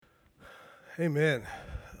Amen.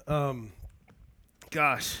 Um,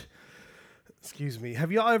 gosh, excuse me.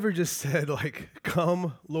 Have y'all ever just said like,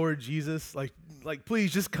 "Come, Lord Jesus"? Like,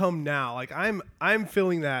 please just come now. Like, I'm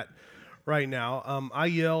feeling that right now. I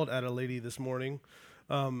yelled at a lady this morning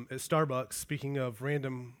at Starbucks. Speaking of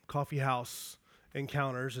random coffee house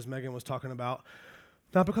encounters, as Megan was talking about,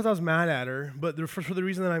 not because I was mad at her, but for the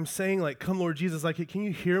reason that I'm saying, like, "Come, Lord Jesus." Like, can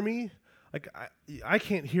you hear me? Like, I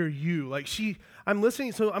can't hear you. Like, I'm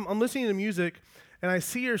listening. So I'm listening to music, and I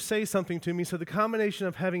see her say something to me. So the combination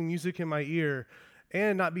of having music in my ear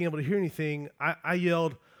and not being able to hear anything, I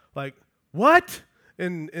yelled like, "What?"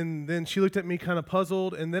 And then she looked at me kind of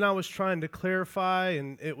puzzled, and then I was trying to clarify,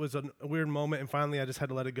 and it was a weird moment, and finally I just had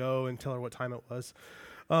to let it go and tell her what time it was.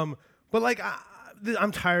 But like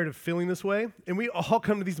I'm tired of feeling this way, and we all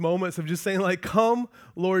come to these moments of just saying like, "Come,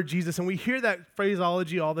 Lord Jesus," and we hear that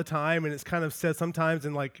phraseology all the time, and it's kind of said sometimes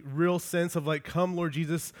in like real sense of like, "Come, Lord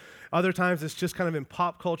Jesus." Other times it's just kind of in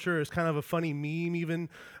pop culture, it's kind of a funny meme even,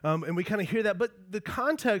 and we kind of hear that. But the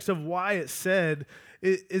context of why it's said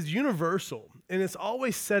is universal, and it's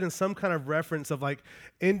always said in some kind of reference of like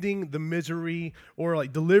ending the misery or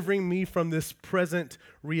like delivering me from this present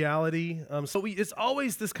reality. It's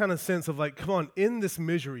always this kind of sense of like, come on, end this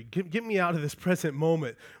misery, get me out of this present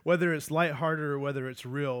moment, whether it's lighthearted or whether it's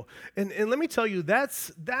real. And let me tell you,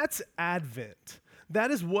 that's Advent.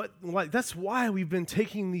 That's why we've been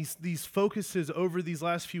taking these focuses over these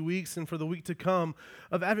last few weeks and for the week to come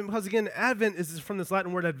of Advent, because again, Advent is from this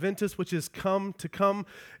Latin word adventus, which is come, to come.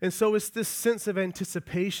 And so it's this sense of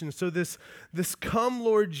anticipation. So this come,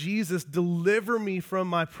 Lord Jesus, deliver me from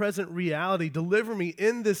my present reality, deliver me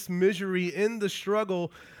in this misery, in the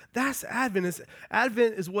struggle. That's Advent.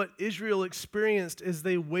 Advent is what Israel experienced as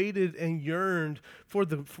they waited and yearned for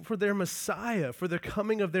their Messiah, for the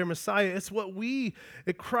coming of their Messiah. It's what we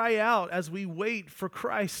cry out as we wait for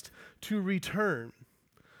Christ to return.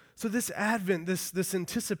 So this Advent, this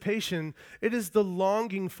anticipation, it is the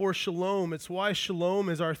longing for shalom. It's why shalom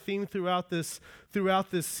is our theme throughout this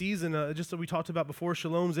season. Just as we talked about before,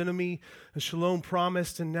 shalom's enemy, shalom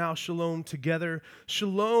promised, and now shalom together.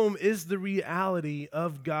 Shalom is the reality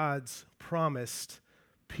of God's promised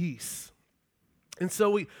peace. And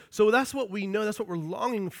so that's what we know, that's what we're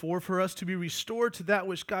longing for us to be restored to that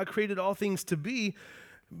which God created all things to be.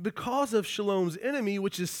 Because of shalom's enemy,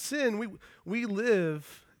 which is sin, we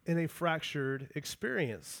live in a fractured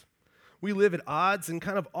experience. We live at odds and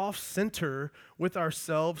kind of off-center with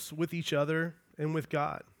ourselves, with each other, and with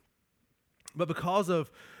God. But because of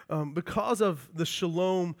the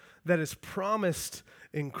shalom that is promised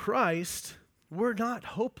in Christ, we're not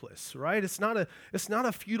hopeless, right? It's not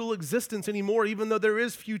a futile existence anymore, even though there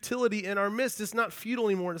is futility in our midst. It's not futile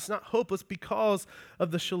anymore, and it's not hopeless because of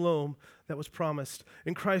the shalom that was promised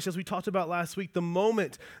in Christ. As we talked about last week, the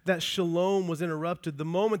moment that shalom was interrupted, the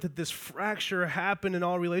moment that this fracture happened in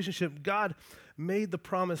all relationship, God made the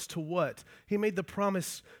promise to what? He made the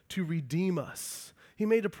promise to redeem us. He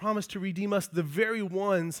made a promise to redeem us, the very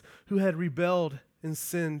ones who had rebelled and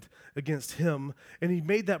sinned against him. And he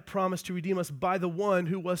made that promise to redeem us by the one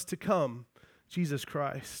who was to come, Jesus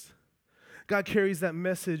Christ. God carries that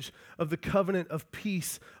message of the covenant of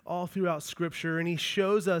peace all throughout Scripture, and he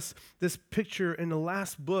shows us this picture in the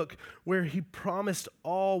last book where he promised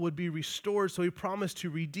all would be restored. So he promised to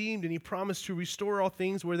redeem, and he promised to restore all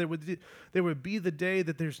things, where there would be the day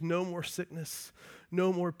that there's no more sickness,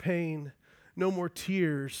 no more pain, no more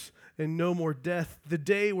tears, and no more death. The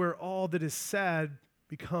day where all that is sad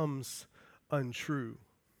becomes untrue.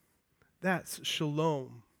 That's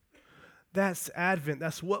shalom. That's Advent.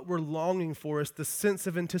 That's what we're longing for. It's the sense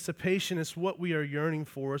of anticipation. It's what we are yearning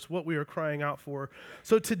for. It's what we are crying out for.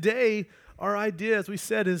 So today, our idea, as we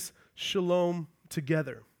said, is shalom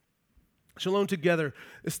together. Shalom together.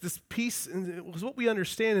 It's this peace, and what we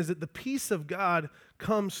understand is that the peace of God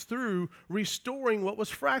comes through restoring what was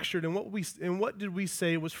fractured. And what did we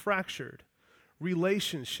say was fractured?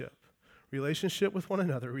 Relationship. Relationship with one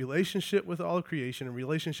another, relationship with all of creation, and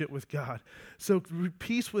relationship with God. So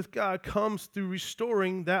peace with God comes through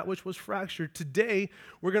restoring that which was fractured. Today,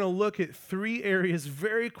 we're going to look at three areas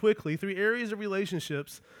very quickly, three areas of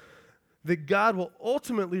relationships that God will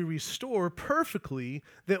ultimately restore perfectly,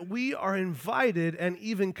 that we are invited and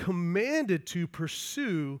even commanded to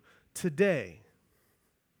pursue today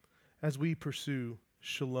as we pursue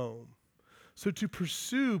shalom. So to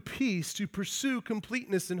pursue peace, to pursue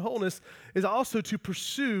completeness and wholeness is also to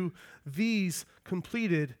pursue these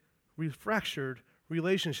completed, fractured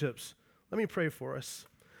relationships. Let me pray for us.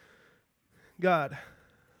 God,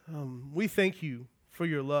 we thank you for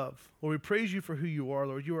your love. Lord, we praise you for who you are,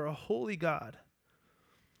 Lord. You are a holy God.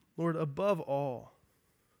 Lord, above all,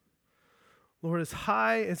 Lord, as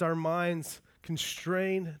high as our minds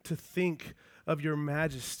constrain to think of your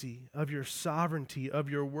majesty, of your sovereignty, of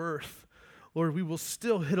your worth, Lord, we will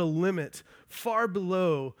still hit a limit far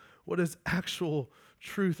below what is actual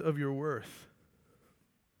truth of your worth.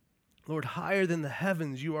 Lord, higher than the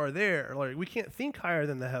heavens, you are there. Lord, we can't think higher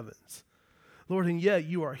than the heavens. Lord, and yet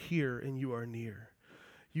you are here and you are near.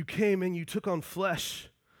 You came and you took on flesh.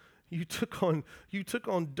 You took on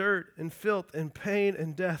dirt and filth and pain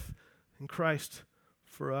and death in Christ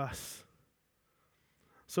for us.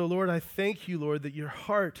 So, Lord, I thank you, Lord, that your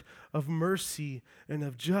heart of mercy and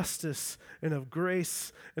of justice and of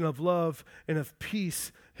grace and of love and of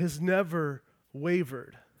peace has never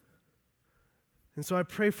wavered. And so I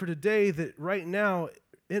pray for today that right now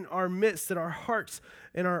in our midst, that our hearts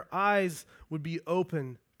and our eyes would be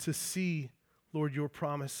open to see, Lord, your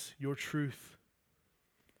promise, your truth.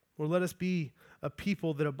 Lord, let us be a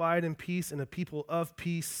people that abide in peace and a people of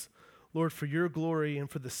peace, Lord, for your glory and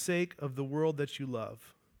for the sake of the world that you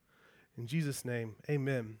love. In Jesus' name,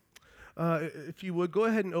 amen. If you would, go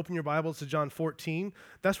ahead and open your Bibles to John 14.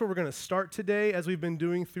 That's where we're going to start today. As we've been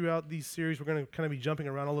doing throughout these series, we're going to kind of be jumping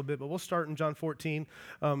around a little bit, but we'll start in John 14.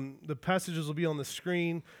 The passages will be on the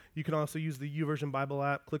screen. You can also use the YouVersion Bible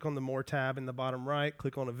app. Click on the More tab in the bottom right.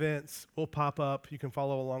 Click on Events. We'll pop up. You can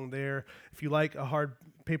follow along there. If you like a hard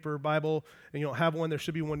paper Bible and you don't have one, there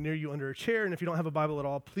should be one near you under a chair. And if you don't have a Bible at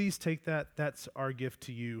all, please take that. That's our gift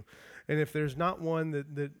to you. And if there's not one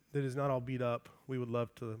that is not all beat up, we would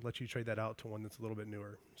love to let you trade that out to one that's a little bit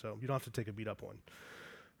newer. So you don't have to take a beat up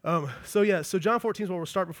one. So John 14 is where we'll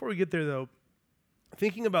start. Before we get there, though,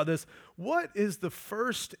 thinking about this, what is the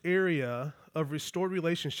first area of restored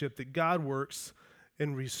relationship that God works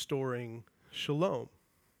in restoring shalom?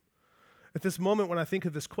 At this moment, when I think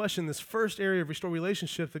of this question, this first area of restored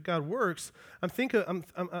relationship that God works, I'm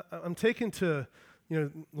taken to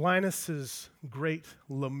Linus's great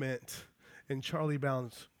lament in Charlie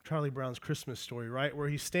Brown's Christmas Story, right? Where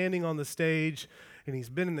he's standing on the stage and he's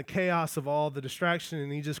been in the chaos of all the distraction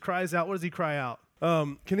and he just cries out. What does he cry out?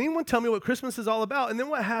 Can anyone tell me what Christmas is all about? And then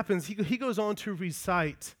what happens? He goes on to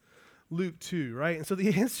recite Luke 2, right? And so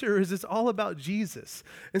the answer is it's all about Jesus.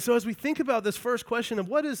 And so as we think about this first question of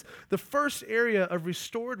what is the first area of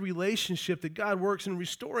restored relationship that God works in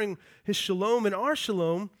restoring his shalom and our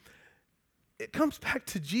shalom, it comes back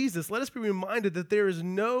to Jesus. Let us be reminded that there is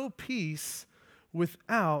no peace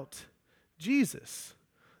without Jesus.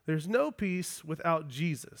 There's no peace without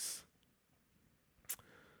Jesus.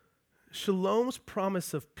 Shalom's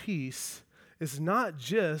promise of peace is not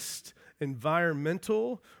just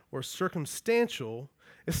environmental or circumstantial.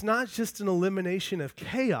 It's not just an elimination of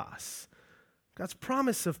chaos. God's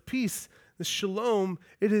promise of peace, the shalom,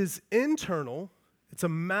 it is internal. It's a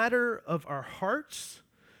matter of our hearts.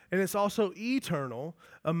 And it's also eternal,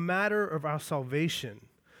 a matter of our salvation.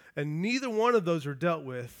 And neither one of those are dealt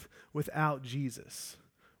with without Jesus.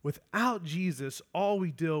 Without Jesus, all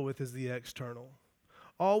we deal with is the external.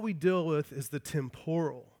 All we deal with is the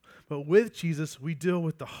temporal. But with Jesus, we deal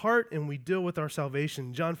with the heart and we deal with our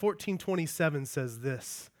salvation. John 14:27 says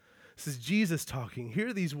this. This is Jesus talking.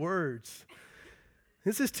 Hear these words.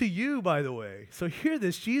 This is to you, by the way. So hear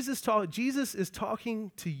this. Jesus is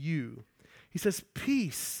talking to you. He says,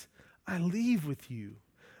 peace I leave with you.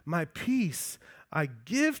 My peace I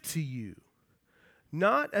give to you.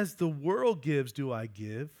 Not as the world gives do I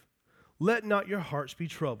give. Let not your hearts be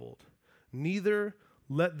troubled, neither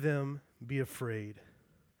let them be afraid.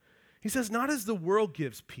 He says, not as the world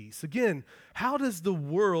gives peace. Again, how does the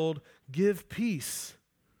world give peace?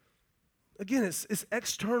 Again, it's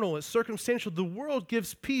external, it's circumstantial. The world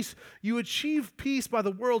gives peace. You achieve peace by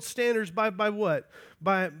the world's standards by what?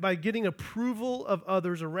 By getting approval of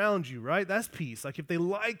others around you, right? That's peace. Like if they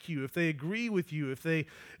like you, if they agree with you, if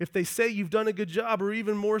they say you've done a good job, or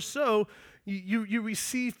even more so,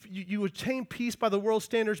 you attain peace by the world's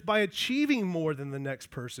standards by achieving more than the next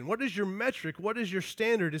person. What is your metric? What is your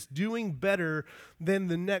standard? It's doing better than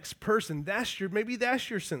the next person. Maybe that's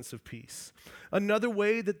your sense of peace. Another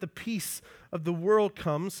way that the peace of the world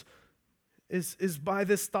comes is by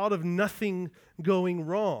this thought of nothing going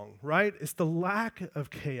wrong, right? It's the lack of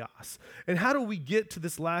chaos. And how do we get to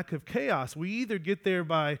this lack of chaos? We either get there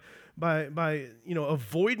by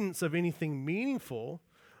avoidance of anything meaningful,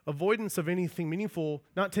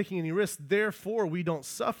 not taking any risks, therefore we don't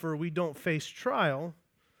suffer, we don't face trial.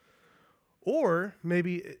 Or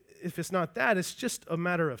maybe if it's not that, it's just a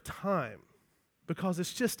matter of time, because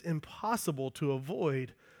it's just impossible to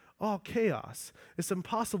avoid all chaos. It's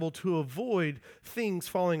impossible to avoid things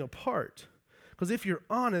falling apart. Because if you're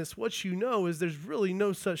honest, what you know is there's really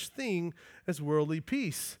no such thing as worldly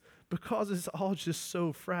peace, because it's all just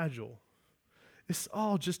so fragile. It's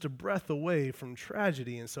all just a breath away from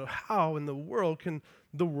tragedy. And so how in the world can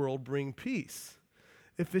the world bring peace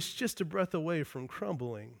if it's just a breath away from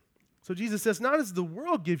crumbling? So Jesus says, not as the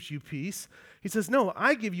world gives you peace. He says, no,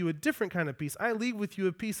 I give you a different kind of peace. I leave with you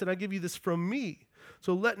a peace, and I give you this from me.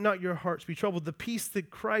 So let not your hearts be troubled. The peace that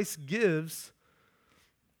Christ gives,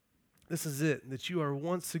 this is it, that you are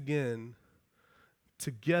once again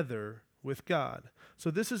together with God. So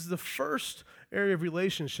this is the first area of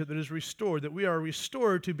relationship that is restored, that we are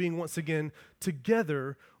restored to being once again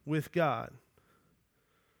together with God.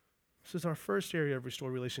 This is our first area of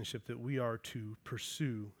restored relationship that we are to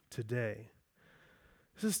pursue today.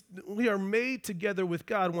 We are made together with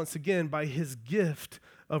God once again by his gift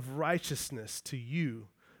of righteousness to you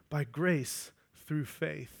by grace through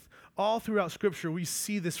faith. All throughout Scripture, we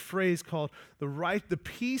see this phrase called the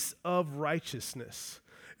peace of righteousness.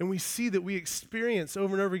 And we see that we experience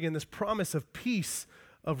over and over again this promise of peace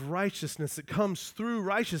of righteousness that comes through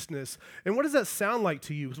righteousness. And what does that sound like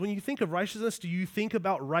to you? Because when you think of righteousness, do you think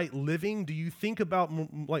about right living? Do you think about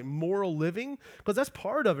like moral living? Because that's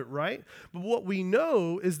part of it, right? But what we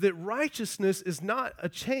know is that righteousness is not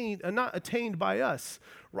attained by us.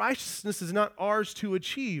 Righteousness is not ours to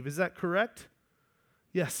achieve. Is that correct?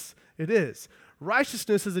 Yes, it is.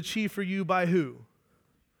 Righteousness is achieved for you by who?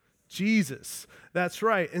 Jesus. That's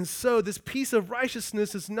right. And so this piece of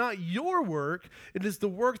righteousness is not your work. It is the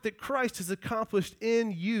work that Christ has accomplished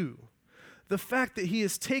in you. The fact that he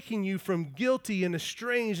has taken you from guilty and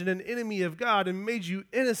estranged and an enemy of God and made you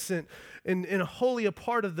innocent and wholly a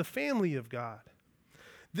part of the family of God.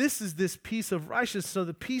 This is this peace of righteousness. So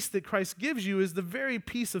the peace that Christ gives you is the very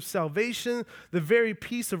peace of salvation, the very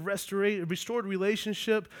peace of restored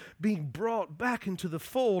relationship, being brought back into the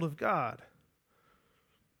fold of God.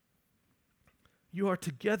 You are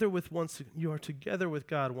together with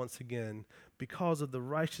God once again because of the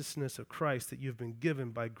righteousness of Christ that you've been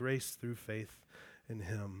given by grace through faith in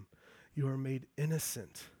him. You are made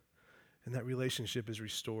innocent, and that relationship is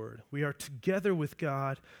restored. We are together with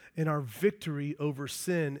God in our victory over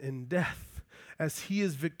sin and death. As he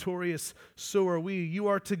is victorious, so are we. You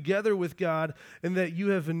are together with God in that you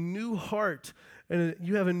have a new heart, and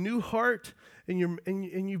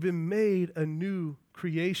you've been made a new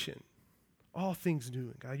creation. All things new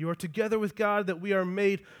in God. You are together with God that we are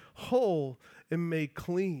made whole and made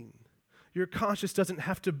clean. Your conscience doesn't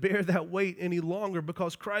have to bear that weight any longer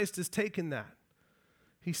because Christ has taken that.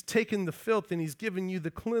 He's taken the filth and he's given you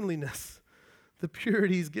the cleanliness, the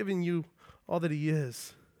purity. He's given you all that he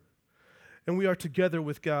is. And we are together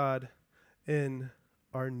with God in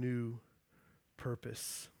our new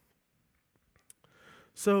purpose.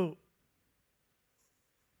 So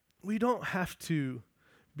we don't have to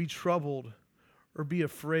be troubled or be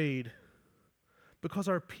afraid because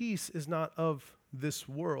our peace is not of this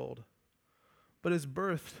world, but is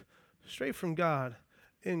birthed straight from God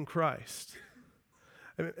in Christ.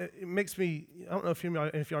 It makes me, I don't know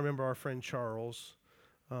if y'all remember our friend Charles,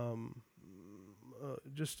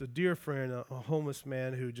 just a dear friend, a homeless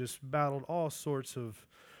man who just battled all sorts of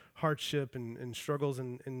hardship and struggles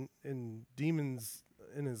and demons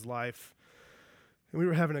in his life. And we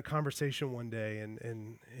were having a conversation one day,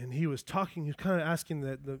 and he was talking, he was kind of asking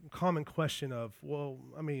the common question of, well,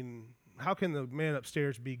 I mean, how can the man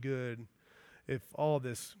upstairs be good if all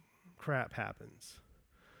this crap happens?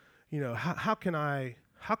 You know, how can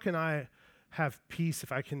I have peace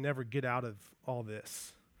if I can never get out of all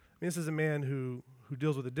this? I mean, this is a man who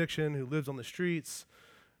deals with addiction, who lives on the streets,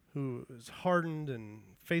 who is hardened and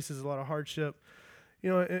faces a lot of hardship.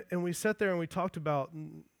 You know, and we sat there and we talked about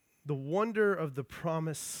the wonder of the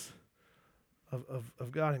promise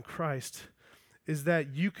of God in Christ is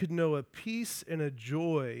that you could know a peace and a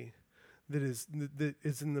joy that is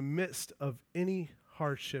in the midst of any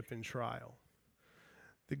hardship and trial.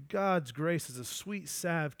 That God's grace is a sweet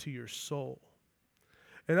salve to your soul.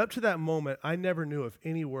 And up to that moment, I never knew if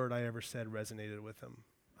any word I ever said resonated with him.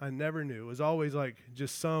 I never knew. It was always like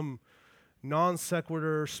just some non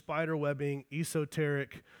sequitur, spider webbing,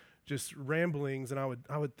 esoteric, just ramblings, and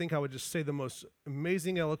I would think I would just say the most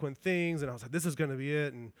amazing, eloquent things, and I was like, this is going to be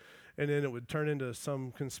it, and then it would turn into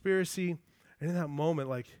some conspiracy. And in that moment,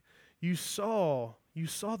 like, you saw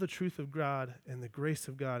the truth of God and the grace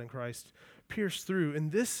of God in Christ pierce through,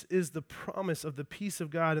 and this is the promise of the peace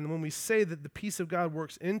of God. And when we say that the peace of God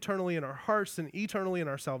works internally in our hearts and eternally in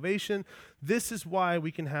our salvation, this is why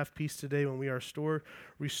we can have peace today when we are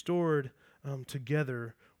restored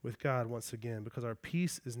together with God once again, because our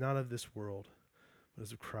peace is not of this world, but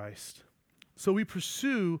is of Christ. So we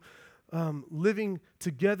pursue living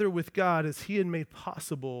together with God as he had made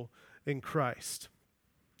possible in Christ.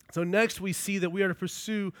 So next we see that we are to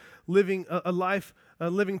pursue living a life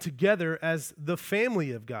living together as the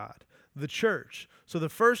family of God, the church. So the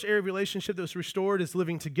first area of relationship that was restored is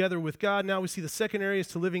living together with God. Now we see the second area is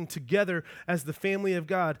to living together as the family of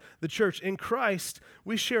God, the church. In Christ,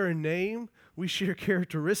 we share a name, we share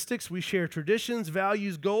characteristics, we share traditions,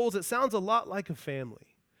 values, goals. It sounds a lot like a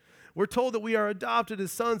family. We're told that we are adopted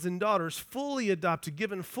as sons and daughters, fully adopted,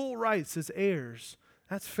 given full rights as heirs.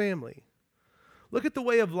 That's family. Look at the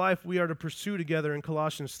way of life we are to pursue together in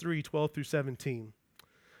Colossians 3:12 through 17.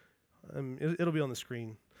 It'll be on the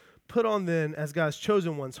screen. Put on then, as God's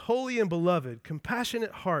chosen ones, holy and beloved,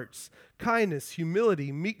 compassionate hearts, kindness,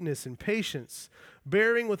 humility, meekness, and patience,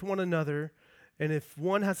 bearing with one another, and if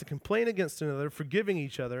one has a complaint against another, forgiving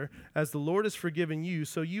each other, as the Lord has forgiven you,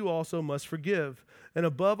 so you also must forgive. And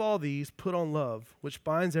above all these, put on love, which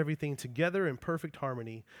binds everything together in perfect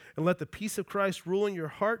harmony. And let the peace of Christ rule in your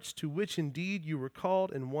hearts, to which indeed you were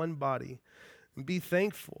called in one body. And be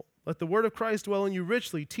thankful. Let the word of Christ dwell in you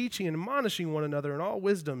richly, teaching and admonishing one another in all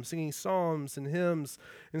wisdom, singing psalms and hymns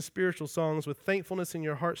and spiritual songs with thankfulness in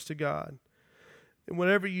your hearts to God. And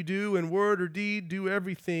whatever you do in word or deed, do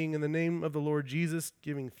everything in the name of the Lord Jesus,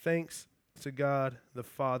 giving thanks to God the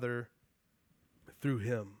Father through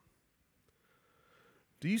him.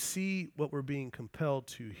 Do you see what we're being compelled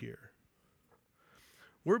to here?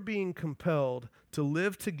 We're being compelled to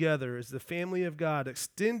live together as the family of God,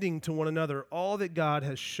 extending to one another all that God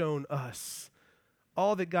has shown us,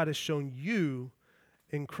 all that God has shown you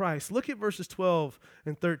in Christ. Look at verses 12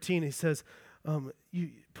 and 13. He says,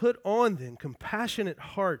 you put on then compassionate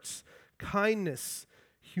hearts, kindness,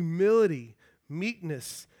 humility,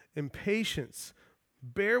 meekness, and patience.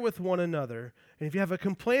 Bear with one another. And if you have a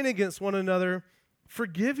complaint against one another,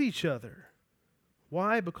 forgive each other.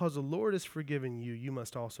 Why? Because the Lord has forgiven you, you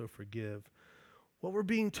must also forgive. What we're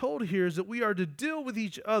being told here is that we are to deal with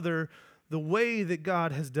each other the way that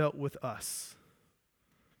God has dealt with us.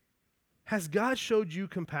 Has God showed you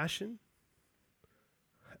compassion?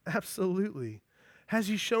 Absolutely. Has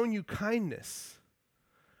he shown you kindness?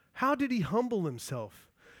 How did he humble himself?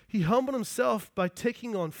 He humbled himself by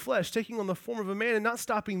taking on flesh, taking on the form of a man, and not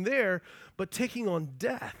stopping there, but taking on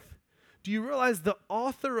death. Do you realize the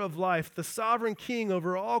author of life, the sovereign king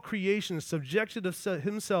over all creation, subjected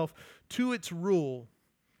himself to its rule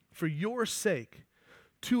for your sake,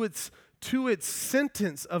 to its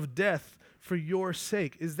sentence of death for your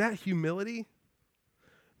sake? Is that humility?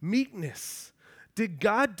 Meekness. Did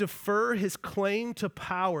God defer his claim to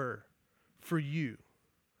power for you?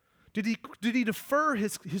 Did he defer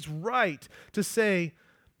his right to say,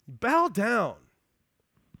 bow down?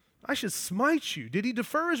 I should smite you. Did he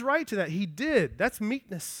defer his right to that? He did. That's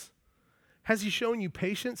meekness. Has he shown you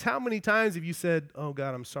patience? How many times have you said, oh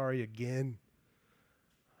God, I'm sorry again?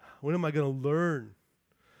 When am I going to learn?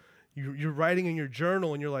 You're writing in your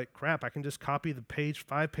journal and you're like, crap, I can just copy the page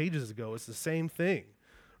 5 pages ago. It's the same thing,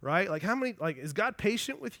 right? Is God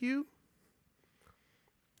patient with you?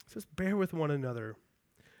 Just bear with one another.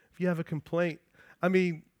 If you have a complaint,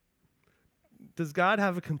 does God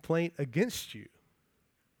have a complaint against you?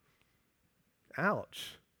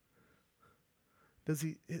 Ouch.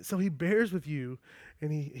 So he bears with you and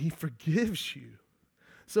he forgives you.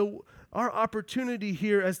 So our opportunity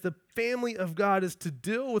here as the family of God is to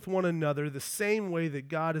deal with one another the same way that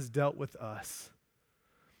God has dealt with us.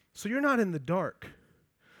 So you're not in the dark.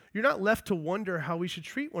 You're not left to wonder how we should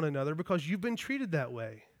treat one another because you've been treated that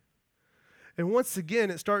way. And once again,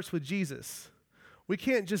 it starts with Jesus. We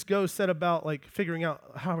can't just go set about figuring out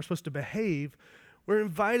how we're supposed to behave. We're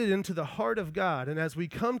invited into the heart of God, and as we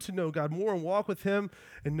come to know God more and walk with him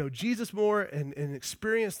and know Jesus more and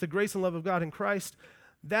experience the grace and love of God in Christ,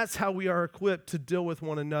 that's how we are equipped to deal with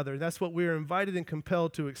one another. That's what we are invited and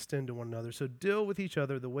compelled to extend to one another. So deal with each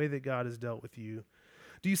other the way that God has dealt with you.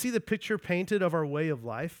 Do you see the picture painted of our way of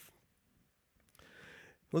life?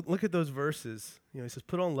 Look at those verses. He says,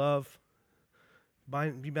 put on love,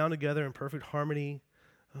 be bound together in perfect harmony.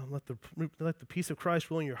 Let the peace of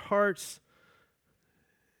Christ rule in your hearts.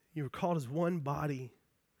 You were called as one body,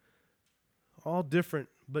 all different,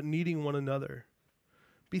 but needing one another.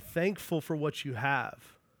 Be thankful for what you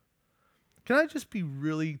have. Can I just be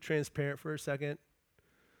really transparent for a second?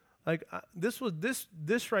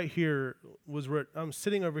 This right here was where I'm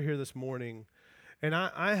sitting over here this morning, and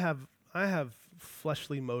I have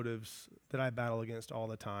fleshly motives that I battle against all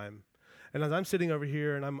the time. And as I'm sitting over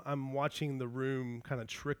here and I'm watching the room kind of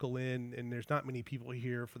trickle in, and there's not many people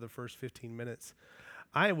here for the first 15 minutes,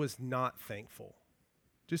 I was not thankful.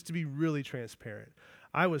 Just to be really transparent.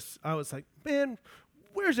 I was like, man,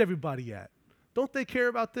 where's everybody at? Don't they care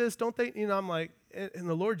about this? Don't they? I'm like, and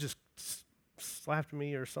the Lord just slapped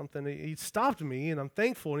me or something. He stopped me, and I'm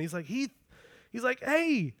thankful. And he's like,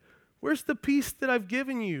 hey, where's the peace that I've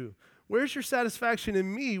given you? Where's your satisfaction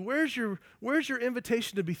in me? Where's your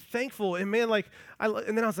invitation to be thankful? And man,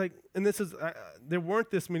 and then I was like, and there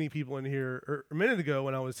weren't this many people in here a minute ago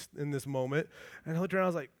when I was in this moment. And I looked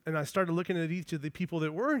around, and I started looking at each of the people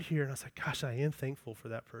that weren't here, and I was like, gosh, I am thankful for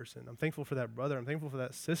that person. I'm thankful for that brother. I'm thankful for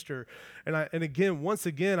that sister. And once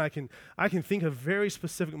again, I can think of very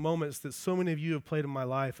specific moments that so many of you have played in my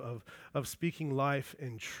life of speaking life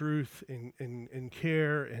and truth and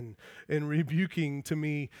care and rebuking to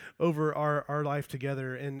me over our life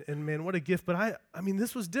together. And man, what a gift. But I mean,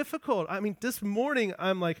 this was difficult. I mean, this morning,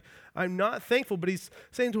 I'm not thankful, but he's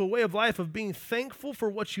saying to a way of life of being thankful for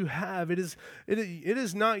what you have. It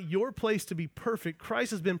is not your place to be perfect.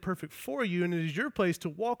 Christ has been perfect for you, and it is your place to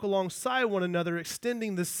walk alongside one another,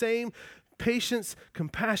 extending the same patience,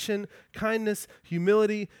 compassion, kindness,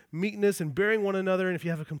 humility, meekness, and bearing one another, and if you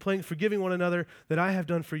have a complaint, forgiving one another, that I have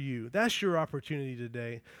done for you. That's your opportunity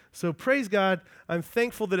today. So praise God. I'm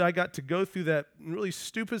thankful that I got to go through that really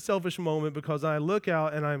stupid, selfish moment, because I look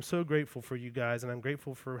out and I'm so grateful for you guys, and I'm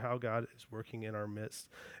grateful for how God is working in our midst.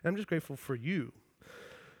 And I'm just grateful for you.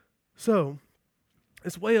 So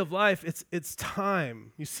this way of life, it's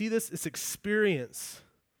time. You see this? It's experience.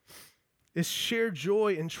 It's shared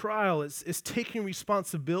joy and trial. It's taking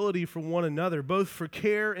responsibility for one another, both for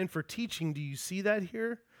care and for teaching. Do you see that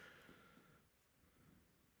here?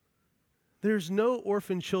 There's no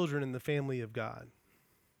orphan children in the family of God.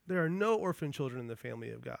 There are no orphan children in the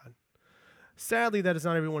family of God. Sadly, that is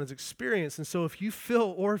not everyone's experience. And so if you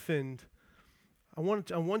feel orphaned, I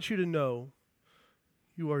want you to know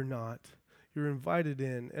you are not. You're invited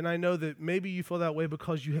in. And I know that maybe you feel that way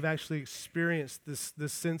because you have actually experienced this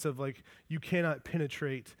sense of like you cannot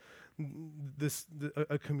penetrate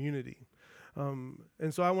a community.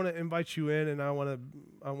 And so I want to invite you in, and I want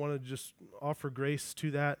to just offer grace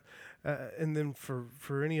to that. And then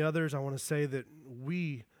for any others, I want to say that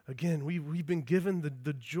we've been given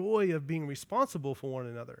the joy of being responsible for one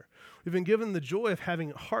another. We've been given the joy of having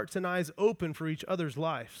hearts and eyes open for each other's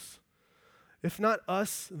lives. If not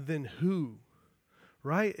us, then who?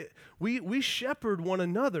 Right? We shepherd one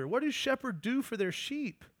another. What do shepherds do for their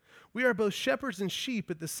sheep? We are both shepherds and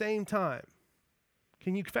sheep at the same time.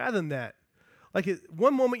 Can you fathom that? Like at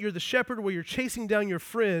one moment you're the shepherd where you're chasing down your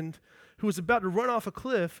friend who is about to run off a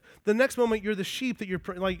cliff. The next moment you're the sheep that you're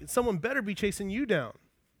like someone better be chasing you down.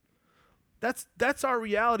 That's our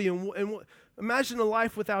reality. And imagine a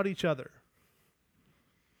life without each other.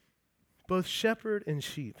 Both shepherd and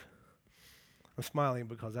sheep. I'm smiling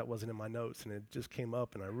because that wasn't in my notes, and it just came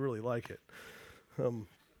up, and I really like it.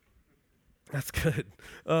 That's good.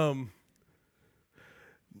 But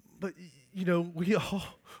you know,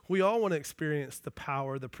 we all want to experience the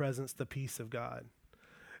power, the presence, the peace of God.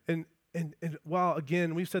 And while,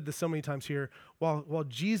 again, we've said this so many times here, while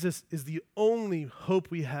Jesus is the only hope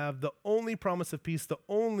we have, the only promise of peace, the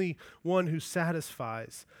only one who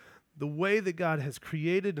satisfies, the way that God has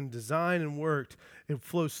created and designed and worked, it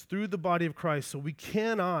flows through the body of Christ. So we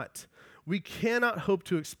cannot hope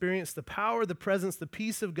to experience the power, the presence, the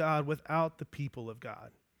peace of God without the people of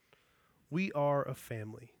God. We are a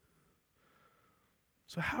family.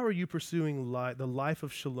 So how are you pursuing the life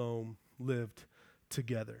of Shalom lived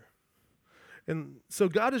together? And so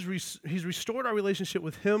God He's restored our relationship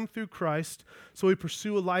with Him through Christ, so we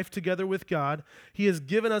pursue a life together with God. He has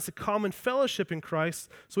given us a common fellowship in Christ,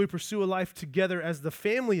 so we pursue a life together as the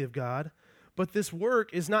family of God. But this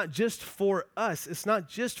work is not just for us. It's not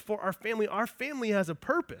just for our family. Our family has a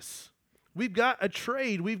purpose. We've got a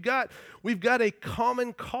trade. We've got a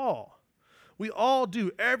common call. We all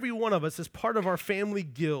do. Every one of us is part of our family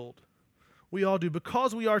guild. We all do.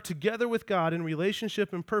 Because we are together with God in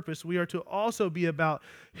relationship and purpose, we are to also be about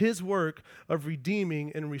His work of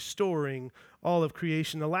redeeming and restoring all of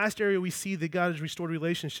creation. The last area we see that God has restored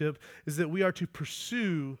relationship is that we are to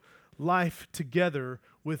pursue life together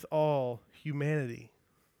with all humanity.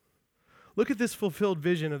 Look at this fulfilled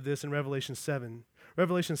vision of this in Revelation 7.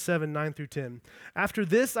 Revelation 7, 9 through 10. After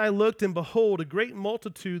this I looked, and behold, a great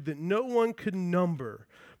multitude that no one could number,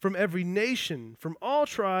 from every nation, from all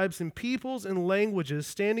tribes and peoples and languages,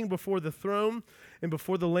 standing before the throne and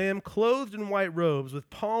before the Lamb, clothed in white robes, with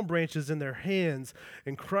palm branches in their hands,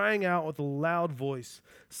 and crying out with a loud voice,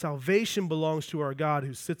 "Salvation belongs to our God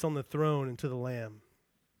who sits on the throne and to the Lamb."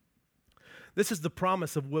 This is the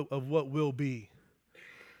promise of what will be.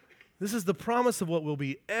 This is the promise of what will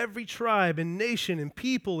be. Every tribe and nation and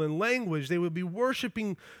people and language, they will be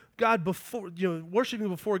worshiping God worshiping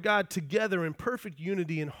before God together in perfect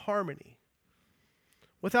unity and harmony.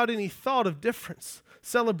 without any thought of difference,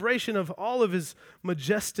 celebration of all of his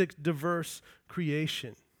majestic, diverse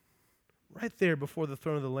creation. Right there before the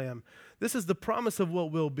throne of the Lamb. This is the promise of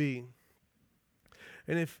what will be.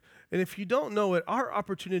 And if you don't know it, our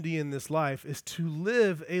opportunity in this life is to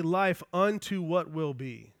live a life unto what will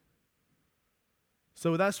be.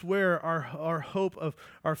 So that's where our hope of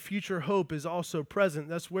our future hope is also present.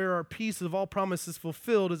 That's where our peace of all promises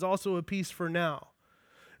fulfilled is also a peace for now.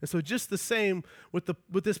 And so just the same with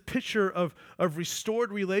this picture of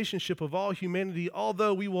restored relationship of all humanity,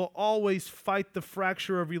 although we will always fight the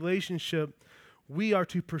fracture of relationship, we are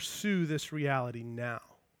to pursue this reality now.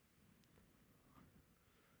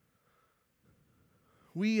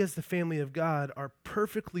 We as the family of God are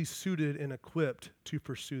perfectly suited and equipped to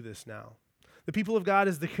pursue this now. The people of God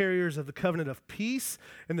as the carriers of the covenant of peace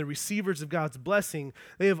and the receivers of God's blessing,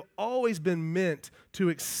 they have always been meant to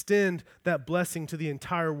extend that blessing to the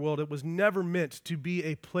entire world. It was never meant to be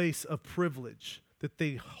a place of privilege that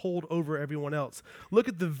they hold over everyone else. Look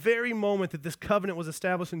at the very moment that this covenant was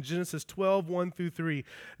established in Genesis 12, 1 through 3.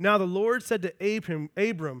 Now the Lord said to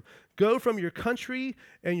Abram, go from your country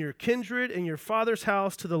and your kindred and your father's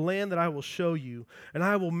house to the land that I will show you, and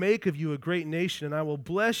I will make of you a great nation, and I will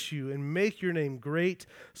bless you and make your name great,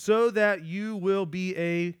 so that you will be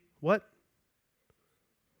a what?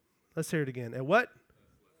 Let's hear it again. A what?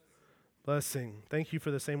 Blessing. Thank you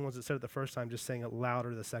for the same ones that said it the first time, just saying it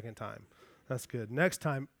louder the second time. That's good. Next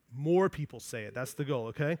time, more people say it. That's the goal,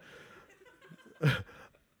 okay?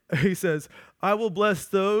 He says, I will bless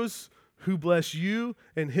those who bless you,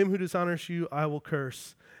 and him who dishonors you I will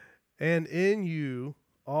curse. And in you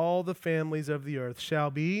all the families of the earth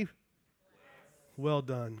shall be well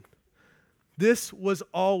done. This was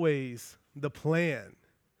always the plan.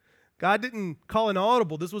 God didn't call an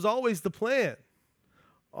audible. This was always the plan.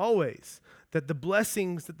 Always. That the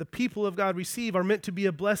blessings that the people of God receive are meant to be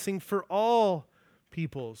a blessing for all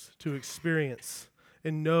peoples to experience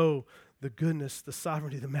and know the goodness, the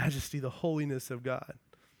sovereignty, the majesty, the holiness of God.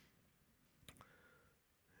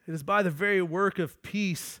 It is by the very work of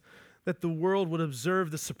peace that the world would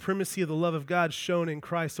observe the supremacy of the love of God shown in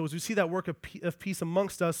Christ. So as we see that work of peace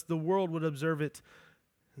amongst us, the world would observe it.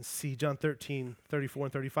 And see John 13, 34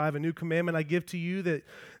 and 35. A new commandment I give to you,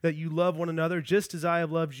 that you love one another. Just as I have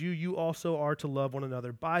loved you, you also are to love one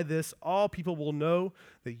another. By this, all people will know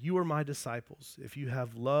that you are my disciples, if you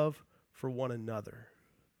have love for one another.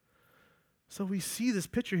 So we see this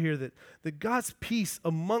picture here that God's peace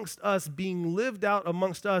amongst us, being lived out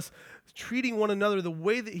amongst us, treating one another the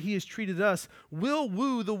way that he has treated us, will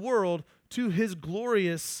woo the world to his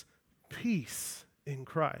glorious peace in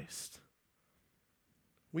Christ.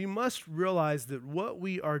 We must realize that what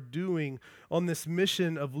we are doing on this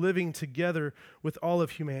mission of living together with all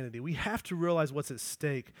of humanity, we have to realize what's at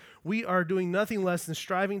stake. We are doing nothing less than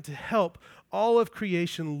striving to help all of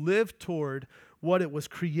creation live toward what it was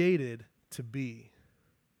created to be.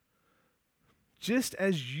 Just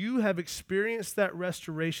as you have experienced that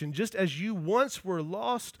restoration, just as you once were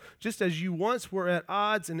lost, just as you once were at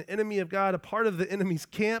odds, an enemy of God, a part of the enemy's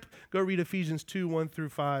camp, go read Ephesians 2, 1 through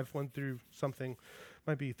 5, 1 through something.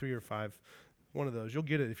 Might be 3 or 5, one of those. You'll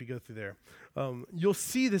get it if you go through there. You'll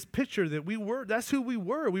see this picture that that's who we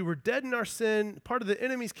were. We were dead in our sin, part of the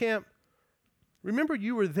enemy's camp. Remember,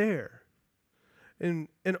 you were there. And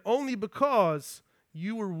only because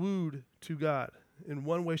you were wooed to God in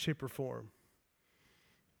one way, shape, or form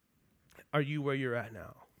are you where you're at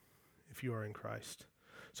now, if you are in Christ.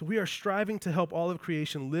 So we are striving to help all of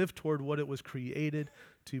creation live toward what it was created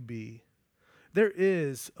to be. There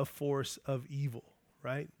is a force of evil.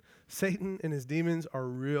 Right? Satan and his demons are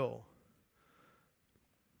real.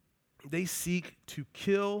 They seek to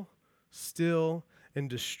kill, steal, and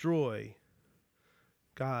destroy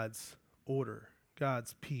God's order,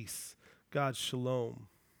 God's peace, God's shalom.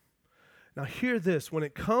 Now hear this, when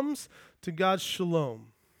it comes to God's shalom,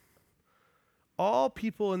 all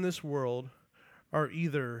people in this world are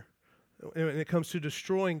either, when it comes to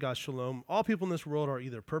destroying God's shalom, all people in this world are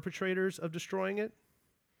either perpetrators of destroying it.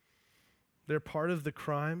 They're part of the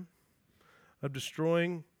crime of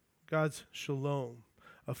destroying God's shalom,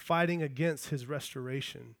 of fighting against his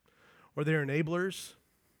restoration. Or they're enablers.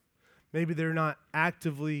 Maybe they're not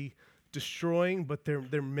actively destroying, but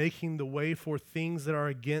they're making the way for things that are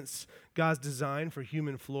against God's design for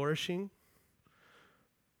human flourishing.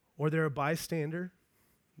 Or they're a bystander.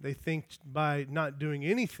 They think by not doing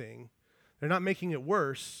anything, they're not making it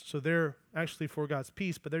worse, so they're actually for God's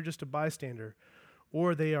peace, but they're just a bystander.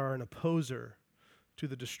 Or they are an opposer to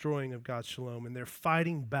the destroying of God's shalom, and they're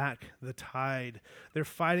fighting back the tide. They're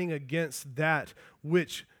fighting against that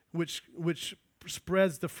which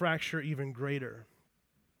spreads the fracture even greater.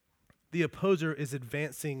 The opposer is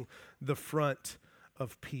advancing the front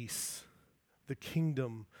of peace, the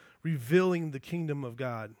kingdom, revealing the kingdom of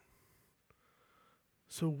God.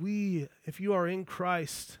 So if you are in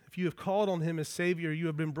Christ, if you have called on him as Savior, you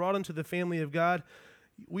have been brought into the family of God,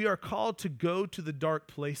 we are called to go to the dark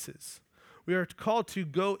places. We are called to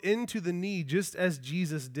go into the need just as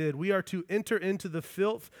Jesus did. We are to enter into the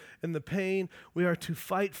filth and the pain. We are to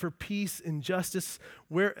fight for peace and justice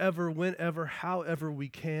wherever, whenever, however we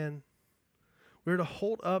can. We are to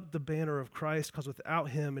hold up the banner of Christ because without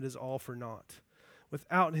him it is all for naught.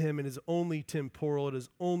 Without him it is only temporal, it is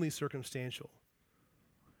only circumstantial.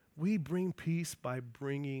 We bring peace by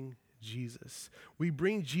bringing Jesus. We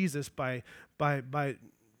bring Jesus by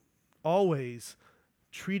always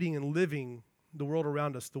treating and living the world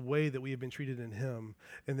around us the way that we have been treated in him,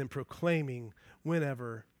 and then proclaiming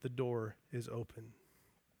whenever the door is open.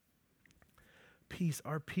 Peace,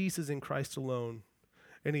 our peace is in Christ alone.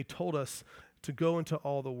 And he told us to go into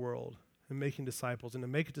all the world and making disciples. And to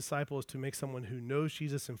make a disciple is to make someone who knows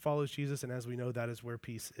Jesus and follows Jesus, and as we know, that is where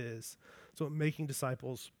peace is. So making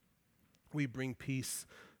disciples, we bring peace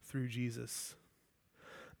through Jesus.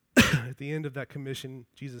 At the end of that commission,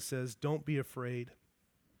 Jesus says, "Don't be afraid,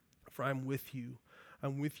 for I'm with you.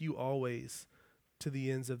 I'm with you always to the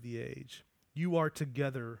ends of the age. You are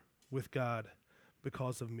together with God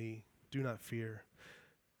because of me. Do not fear."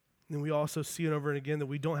 And we also see it over and again that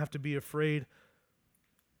we don't have to be afraid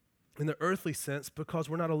in the earthly sense because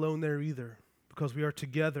we're not alone there either, because we are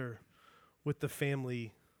together with the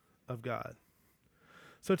family of God.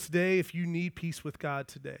 So today, if you need peace with God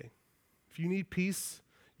today, if you need peace,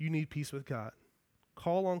 you need peace with God.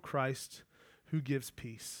 Call on Christ who gives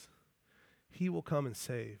peace. He will come and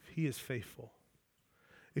save. He is faithful.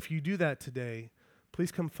 If you do that today,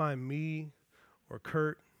 please come find me or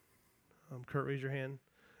Kurt. Kurt, raise your hand.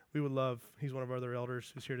 We would love, he's one of our other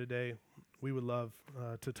elders who's here today. We would love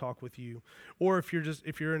to talk with you. Or if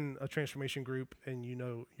you're in a transformation group and you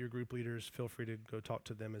know your group leaders, feel free to go talk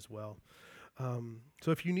to them as well.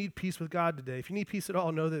 So if you need peace with God today, if you need peace at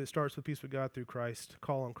all, know that it starts with peace with God through Christ.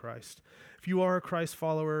 Call on Christ. If you are a Christ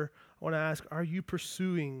follower, I want to ask, are you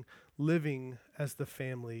pursuing living as the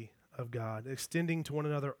family of God, extending to one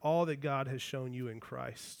another all that God has shown you in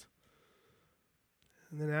Christ?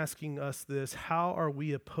 And then asking us this, how are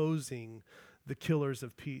we opposing the killers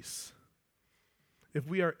of peace? If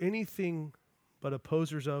we are anything but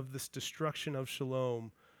opposers of this destruction of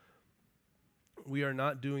shalom, we are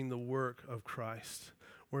not doing the work of Christ.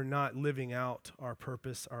 We're not living out our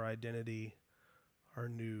purpose, our identity, our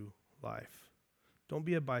new life. Don't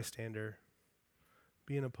be a bystander.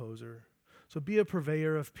 Be an opposer. So be a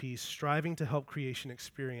purveyor of peace, striving to help creation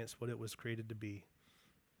experience what it was created to be.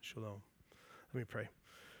 Shalom. Let me pray.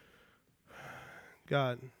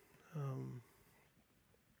 God,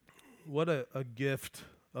 what a gift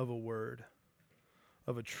of a word,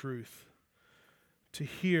 of a truth, to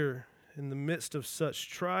hear in the midst of such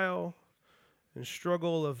trial and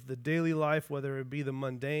struggle of the daily life, whether it be the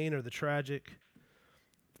mundane or the tragic,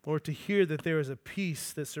 or to hear that there is a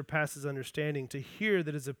peace that surpasses understanding, to hear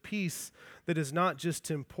that is a peace that is not just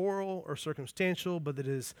temporal or circumstantial, but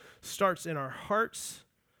that starts in our hearts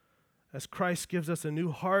as Christ gives us a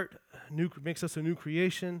new heart, makes us a new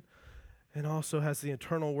creation, and also has the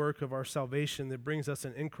eternal work of our salvation that brings us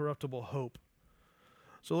an incorruptible hope.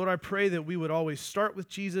 So Lord, I pray that we would always start with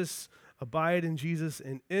Jesus, abide in Jesus,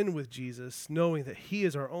 and end with Jesus, knowing that he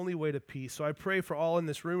is our only way to peace. So I pray for all in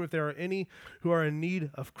this room, if there are any who are in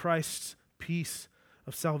need of Christ's peace,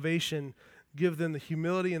 of salvation, give them the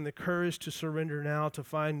humility and the courage to surrender now, to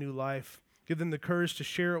find new life. Give them the courage to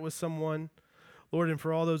share it with someone. Lord, and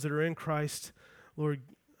for all those that are in Christ, Lord,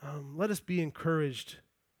 let us be encouraged.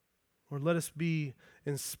 Lord, let us be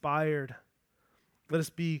inspired. Let us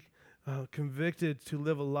be convicted to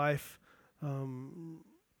live a life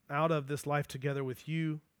out of this life together with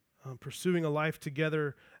you, pursuing a life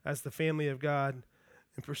together as the family of God,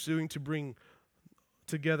 and pursuing to bring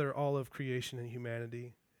together all of creation and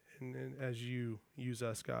humanity, and as you use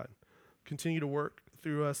us, God. Continue to work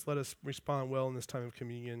through us. Let us respond well in this time of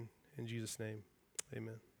communion. In Jesus' name,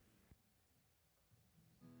 amen.